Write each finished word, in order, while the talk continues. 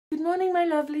morning, my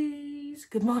lovelies.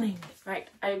 Good morning. Right,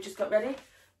 I've just got ready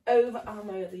over on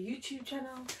my other YouTube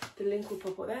channel. The link will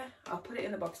pop up there. I'll put it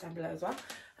in the box down below as well.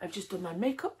 I've just done my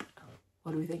makeup.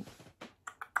 What do we think?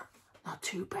 Not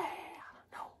too bad.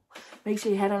 No. Make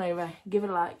sure you head on over, give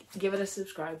it a like, give it a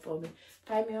subscribe for me.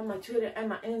 Find me on my Twitter and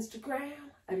my Instagram,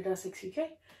 Adelesexyuk,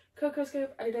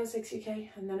 Cocoscope, Adelesexyuk,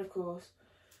 and then of course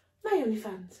my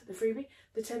OnlyFans, the freebie,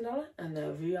 the $10, and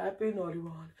the VIP naughty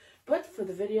one. But for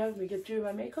the video, we get through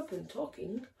my makeup and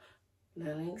talking.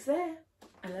 The link's there.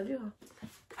 I love you all.